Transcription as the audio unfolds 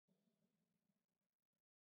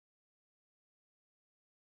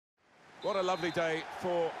What a lovely day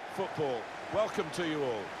for football. Welcome to you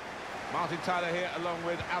all. Martin Tyler here along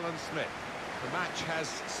with Alan Smith. The match has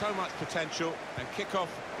so much potential and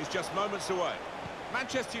kick-off is just moments away.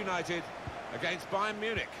 Manchester United against Bayern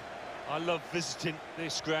Munich. I love visiting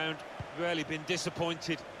this ground. Rarely been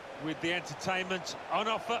disappointed with the entertainment on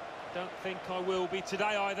offer. Don't think I will be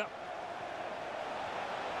today either.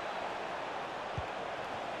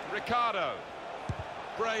 Ricardo.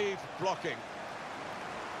 Brave blocking.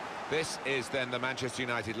 This is then the Manchester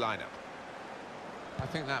United lineup. I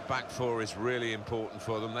think that back four is really important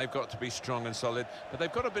for them. They've got to be strong and solid, but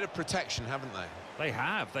they've got a bit of protection, haven't they? They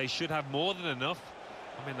have. They should have more than enough.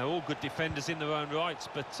 I mean, they're all good defenders in their own rights,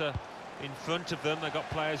 but in front of them, they've got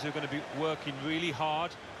players who are going to be working really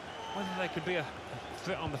hard. Whether they could be a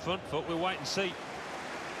threat on the front foot, we'll wait and see.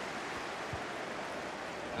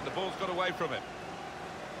 And the ball's got away from him.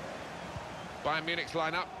 Bayern Munich's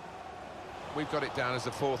lineup. We've got it down as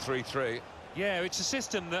a 4-3-3. Yeah, it's a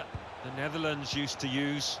system that the Netherlands used to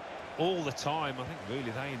use all the time. I think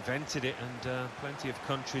really they invented it, and plenty of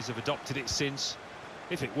countries have adopted it since.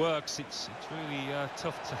 If it works, it's really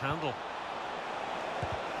tough to handle.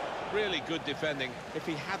 Really good defending. If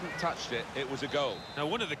he hadn't touched it, it was a goal. Now,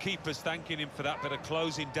 one of the keepers thanking him for that bit of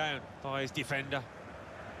closing down by his defender.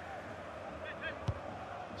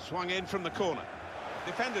 Swung in from the corner.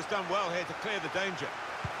 Defender's done well here to clear the danger.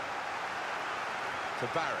 To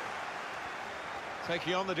Barry.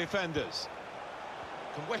 Taking on the defenders.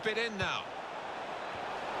 Can whip it in now.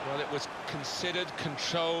 Well, it was considered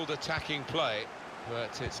controlled attacking play,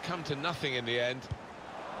 but it's come to nothing in the end.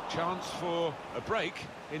 Chance for a break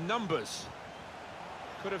in numbers.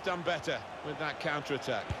 Could have done better with that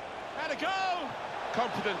counter-attack. And a goal!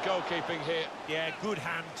 Confident goalkeeping here. Yeah, good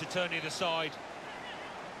hand to turn it aside.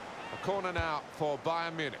 A corner now for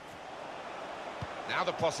Bayern Munich. Now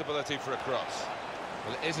the possibility for a cross.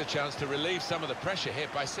 Well, it is a chance to relieve some of the pressure here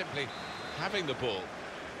by simply having the ball.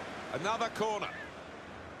 Another corner.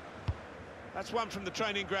 That's one from the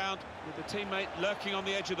training ground with the teammate lurking on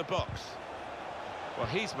the edge of the box. Well,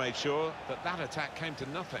 he's made sure that that attack came to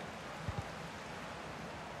nothing.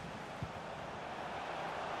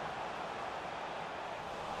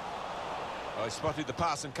 Oh, he spotted the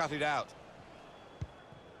pass and cut it out.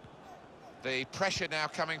 The pressure now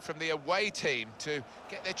coming from the away team to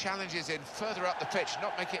get their challenges in further up the pitch,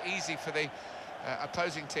 not make it easy for the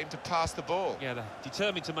opposing team to pass the ball. Yeah, they're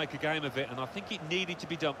determined to make a game of it, and I think it needed to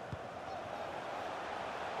be done.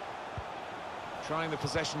 Trying the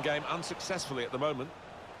possession game unsuccessfully at the moment.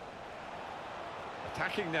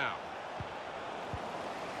 Attacking now.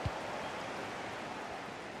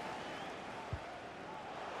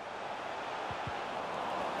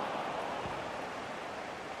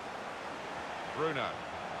 Bruno.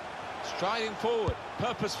 Striding forward,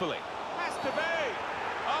 purposefully. Has to be!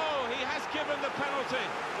 Oh, he has given the penalty.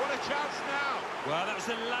 What a chance now. Well, that was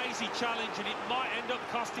a lazy challenge, and it might end up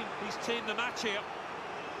costing his team the match here.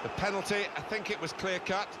 The penalty, I think it was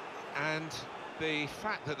clear-cut, and the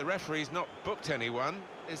fact that the referee's not booked anyone,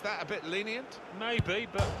 is that a bit lenient? Maybe,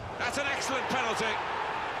 but... That's an excellent penalty!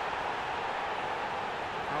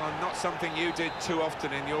 Oh, not something you did too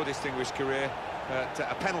often in your distinguished career, but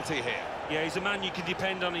a penalty here. Yeah, he's a man you can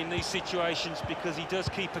depend on in these situations because he does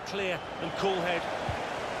keep a clear and cool head.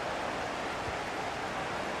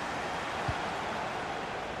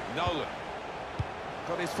 Nolan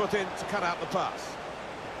got his foot in to cut out the pass.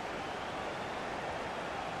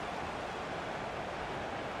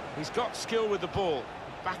 He's got skill with the ball,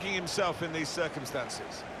 backing himself in these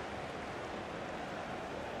circumstances.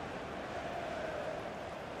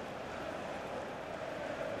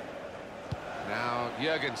 Now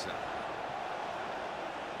Jurgensen.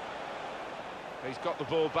 He's got the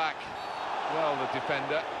ball back. Well, the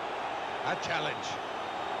defender. A challenge.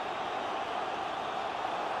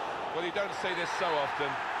 Well, you don't see this so often.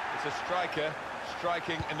 It's a striker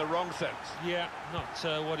striking in the wrong sense. Yeah,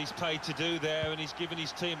 not what he's paid to do there, and he's given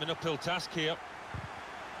his team an uphill task here.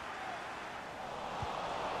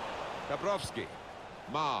 Dabrowski.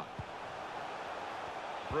 Ma.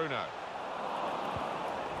 Bruno.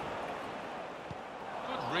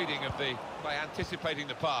 Good reading of the by anticipating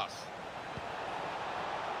the pass.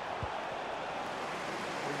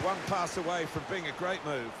 One pass away from being a great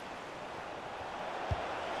move.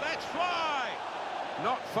 Let's fly!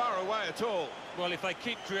 Not far away at all. Well, if they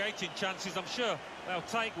keep creating chances, I'm sure they'll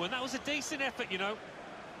take one. That was a decent effort, you know.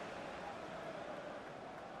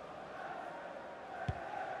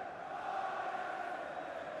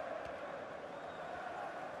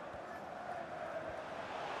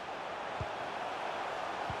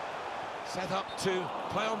 Set up to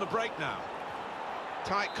play on the break now.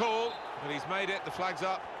 Tight call, But he's made it, the flag's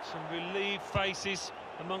up. Some relieved faces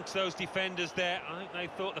amongst those defenders there. I think they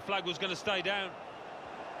thought the flag was going to stay down.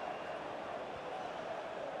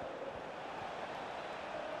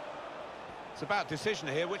 It's about decision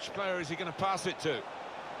here. Which player is he going to pass it to?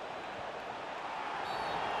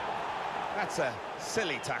 That's a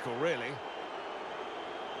silly tackle, really.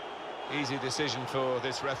 Easy decision for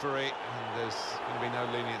this referee, and there's going to be no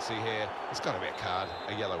leniency here. It's got to be a card,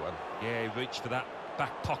 a yellow one. Yeah, he reached for that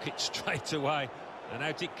back pocket straight away, and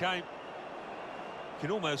out it came. You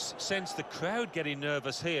can almost sense the crowd getting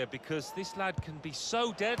nervous here, because this lad can be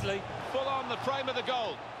so deadly. Full on the frame of the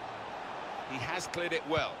goal. He has cleared it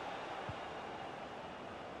well.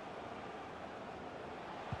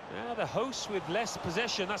 Now the hosts with less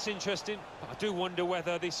possession, that's interesting. But I do wonder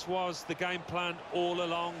whether this was the game plan all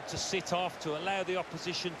along, to sit off, to allow the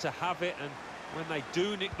opposition to have it, and when they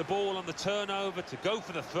do nick the ball on the turnover, to go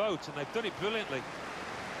for the throat, and they've done it brilliantly.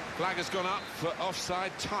 Flag has gone up for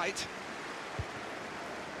offside tight.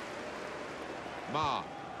 Ma.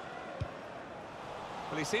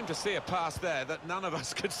 Well, he seemed to see a pass there that none of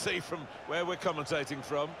us could see from where we're commentating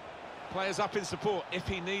from. Players up in support if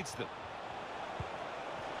he needs them.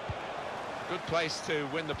 Good place to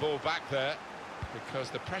win the ball back there, because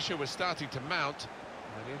the pressure was starting to mount,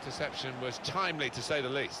 and the interception was timely, to say the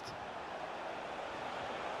least.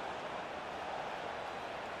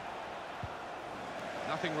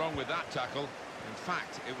 Nothing wrong with that tackle. In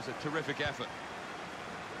fact, it was a terrific effort.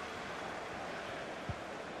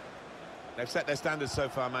 They've set their standards so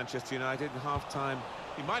far, Manchester United. In half-time,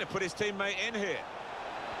 he might have put his teammate in here.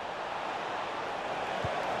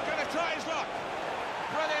 Gonna try his luck.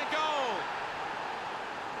 Brilliant goal.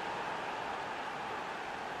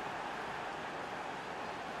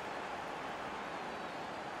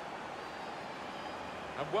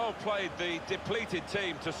 And well played, the depleted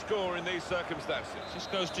team, to score in these circumstances.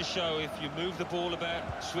 Just goes to show, if you move the ball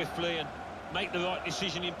about swiftly and make the right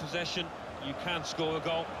decision in possession, you can score a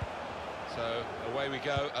goal. So away we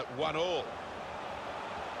go at 1-1.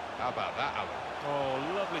 How about that, Alan?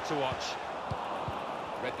 Oh, lovely to watch.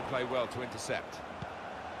 Read the play well to intercept.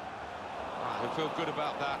 We feel good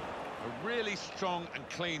about that. A really strong and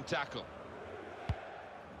clean tackle.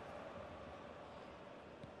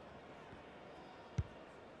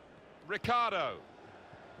 Ricardo.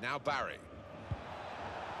 Now Barry.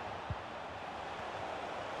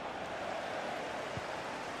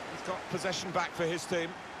 He's got possession back for his team.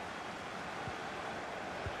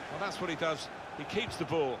 Well, that's what he does. He keeps the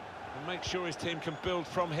ball and makes sure his team can build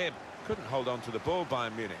from him. Couldn't hold on to the ball,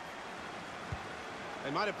 Bayern Munich.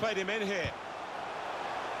 They might have played him in here.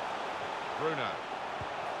 Bruno.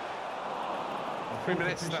 3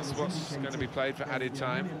 minutes, that's what's going to be played for added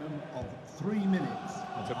time. Of 3 minutes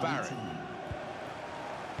To Barry.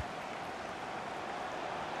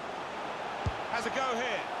 Has a go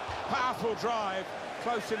here. Powerful drive.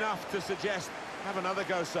 Close enough to suggest, have another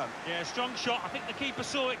go, son. Yeah, strong shot. I think the keeper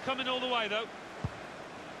saw it coming all the way, though.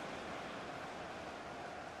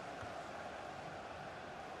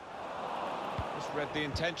 Just read the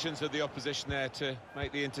intentions of the opposition there to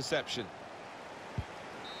make the interception.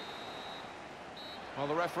 Well,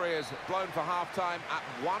 the referee has blown for half-time at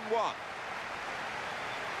 1-1.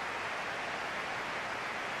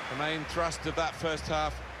 The main thrust of that first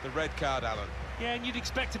half, the red card, Alan. Yeah, and you'd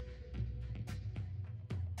expect to...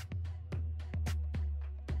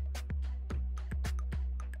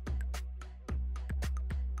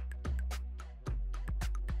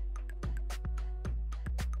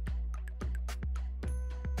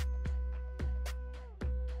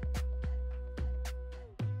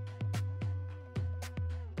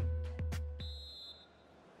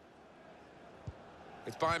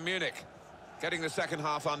 It's Bayern Munich getting the second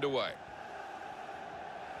half underway.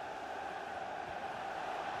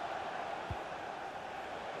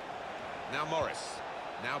 Now Morris.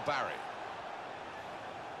 Now Barry.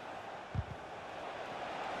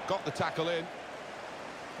 Got the tackle in.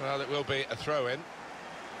 Well, it will be a throw-in.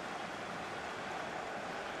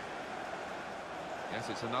 Yes,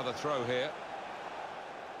 it's another throw here.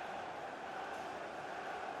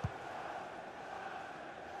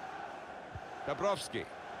 Dabrowski.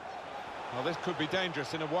 Well, this could be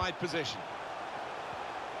dangerous in a wide position.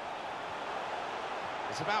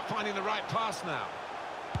 It's about finding the right pass now.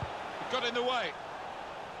 It got in the way.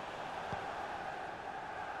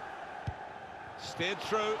 Steered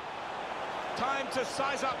through. Time to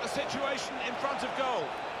size up the situation in front of goal.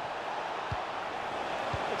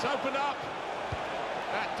 It's opened up.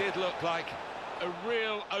 That did look like a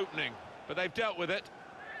real opening, but they've dealt with it.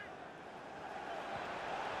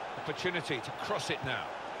 Opportunity to cross it now.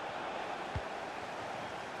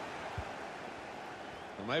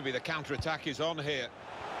 Well, maybe the counter-attack is on here.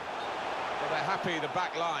 But they're happy, the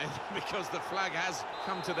back line, because the flag has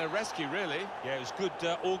come to their rescue, really. Yeah, it was good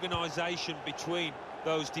organisation between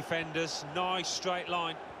those defenders. Nice straight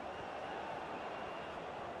line.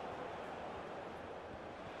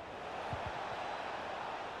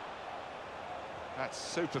 That's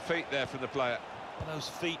super feet there from the player. Well, those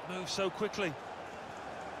feet move so quickly.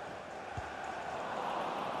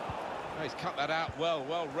 Oh, he's cut that out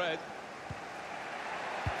well read.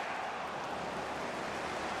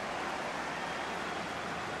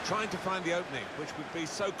 Trying to find the opening, which would be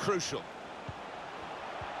so crucial.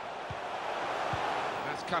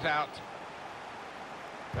 That's cut out.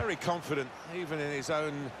 Very confident, even in his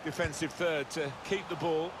own defensive third, to keep the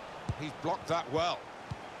ball. He's blocked that well.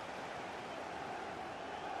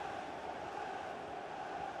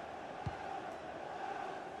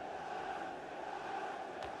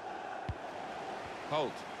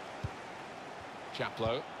 Holt.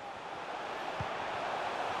 Chaplow.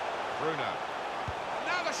 Bruno.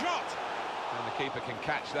 Now the shot! And the keeper can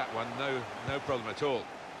catch that one, no problem at all.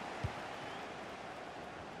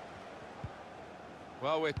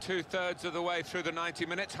 Well, we're 2/3 of the way through the 90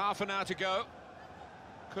 minutes, half an hour to go.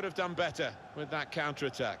 Could have done better with that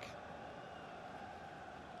counter-attack.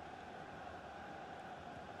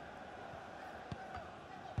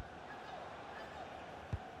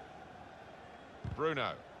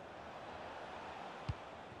 Bruno.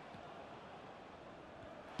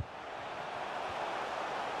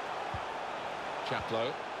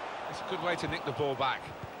 Chaplow. It's a good way to nick the ball back.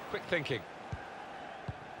 Quick thinking.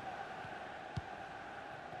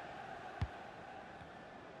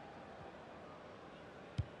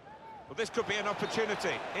 Well, this could be an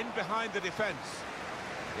opportunity. In behind the defence.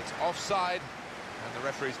 It's offside, and the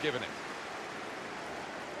referee's given it.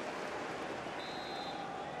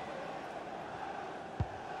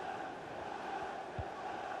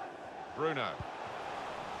 Bruno.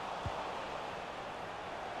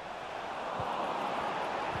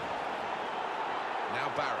 Now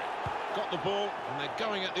Barry. Got the ball, and they're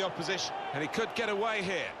going at the opposition. And he could get away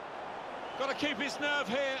here. Got to keep his nerve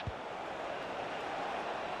here.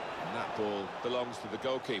 And that ball belongs to the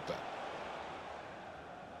goalkeeper.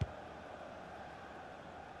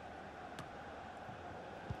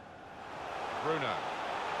 Bruno.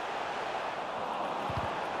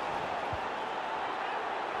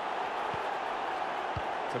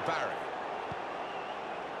 To Barry.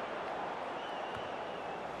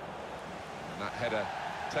 And that header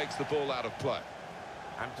takes the ball out of play.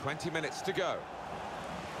 And 20 minutes to go.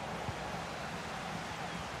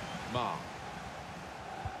 Mar.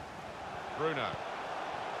 Bruno.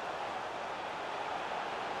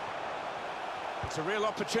 It's a real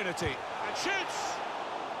opportunity. And shoots!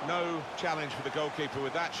 No challenge for the goalkeeper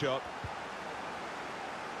with that shot.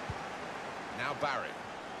 Now Barry.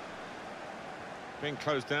 Being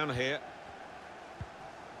closed down here.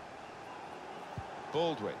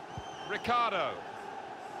 Baldwin. Ricardo.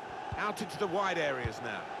 Out into the wide areas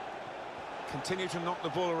now. Continue to knock the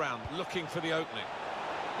ball around, looking for the opening.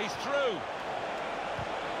 He's through.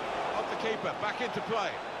 Off the keeper, back into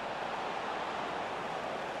play.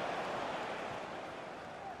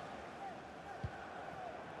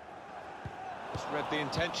 Just read the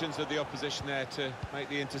intentions of the opposition there to make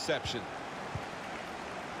the interception.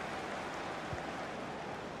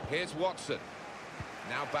 Here's Watson.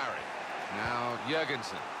 Now Barry. Now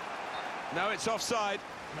Jurgensen. No, it's offside.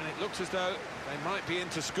 And it looks as though they might be in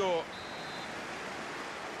to score.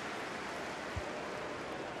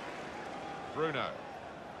 Bruno.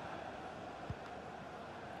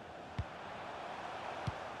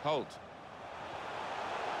 Holt.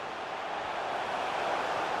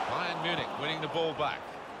 Bayern Munich winning the ball back.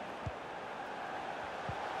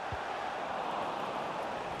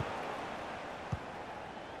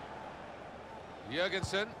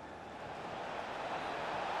 Jurgensen.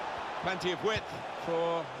 Plenty of width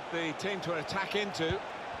for the team to attack into.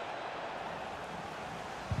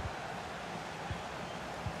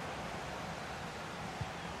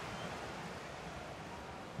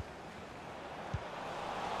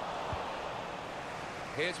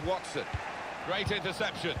 Here's Watson. Great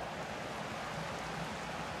interception.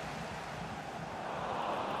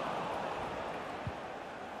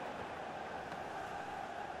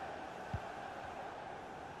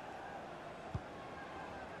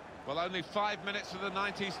 Well, only 5 minutes of the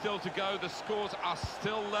 90 still to go. The scores are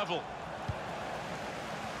still level.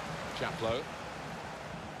 Chaplow.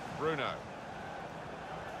 Bruno.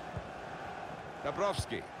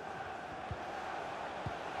 Dabrowski.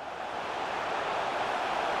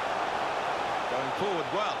 Going forward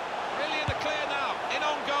well. Really in the clear now. In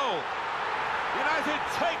on goal. United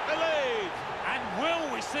take the lead. And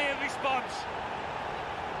will we response.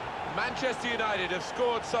 Manchester United have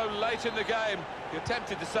scored so late in the game, you're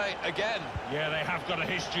tempted to say again. Yeah, they have got a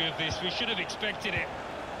history of this. We should have expected it.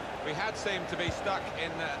 We had seemed to be stuck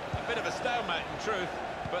in a bit of a stalemate in truth,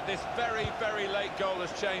 but this very, very late goal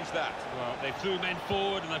has changed that. Well, they threw men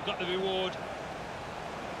forward and they've got the reward.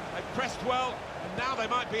 They pressed well, and now they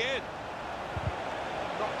might be in.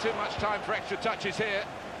 Not too much time for extra touches here.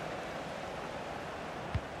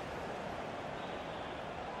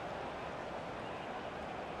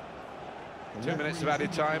 The 2 minutes of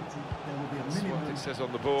added time. There will be a That's minimum what it says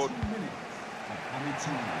on the board. 2 minutes of added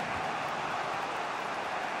time.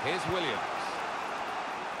 Here's Williams.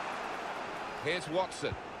 Here's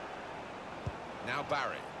Watson. Now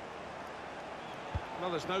Barry.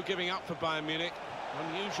 Well, there's no giving up for Bayern Munich.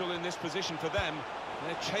 Unusual in this position for them.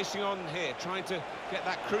 They're chasing on here, trying to get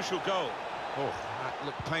that crucial goal. Oh, that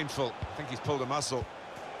looked painful. I think he's pulled a muscle.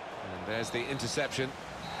 And there's the interception.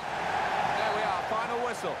 There we are, final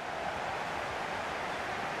whistle.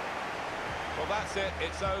 Well, that's it.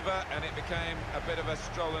 It's over, and it became a bit of a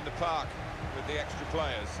stroll in the park with the extra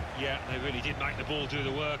players. Yeah, they really did make the ball do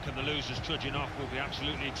the work, and the losers trudging off will be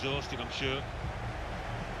absolutely exhausted, I'm sure.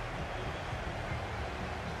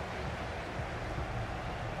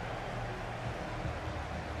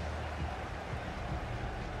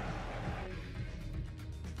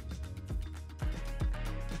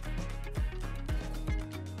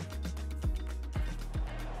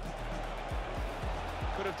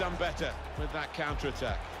 Could have done better with that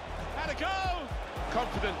counter-attack. Had a go!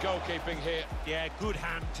 Confident goalkeeping here. Yeah, good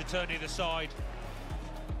hand to turn either side.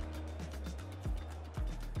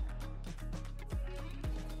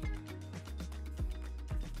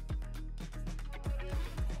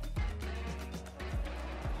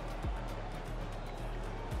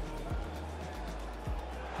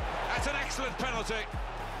 That's an excellent penalty.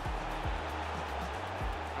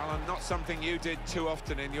 Alan, not something you did too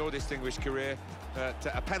often in your distinguished career, but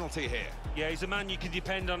a penalty here. Yeah, he's a man you can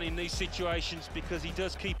depend on in these situations because he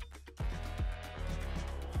does keep...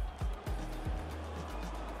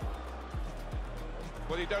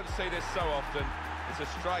 Well, you don't see this so often. It's a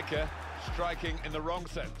striker striking in the wrong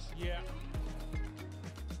sense. Yeah.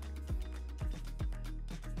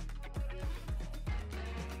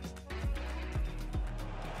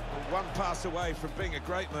 One pass away from being a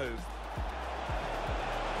great move.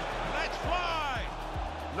 Let's fly!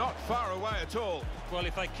 Not far away at all. Well,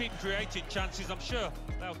 if they keep creating chances, I'm sure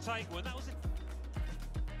they'll take one. That was it.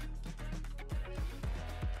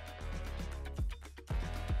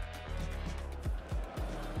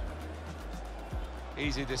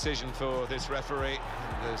 Easy decision for this referee.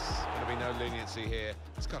 There's going to be no leniency here.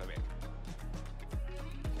 It's got to be.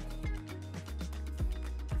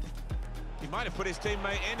 He might have put his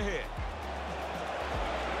teammate in here.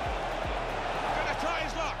 Gonna try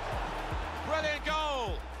his luck. Brilliant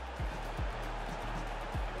goal.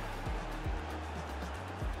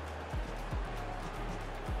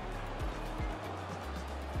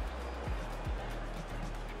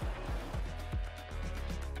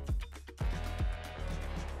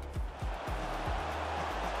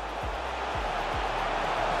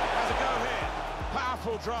 Has a go here.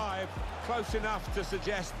 Powerful drive, close enough to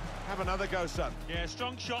suggest have another go, son. Yeah,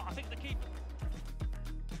 strong shot. I think the keeper...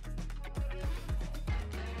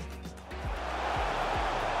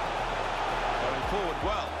 Going forward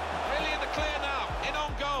well. Really in the clear now, in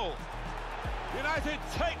on goal. United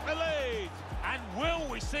take the lead. And will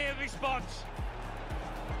we see a response?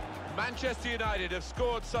 Manchester United have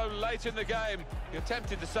scored so late in the game, you're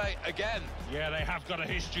tempted to say again. Yeah, they have got a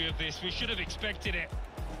history of this. We should have expected it.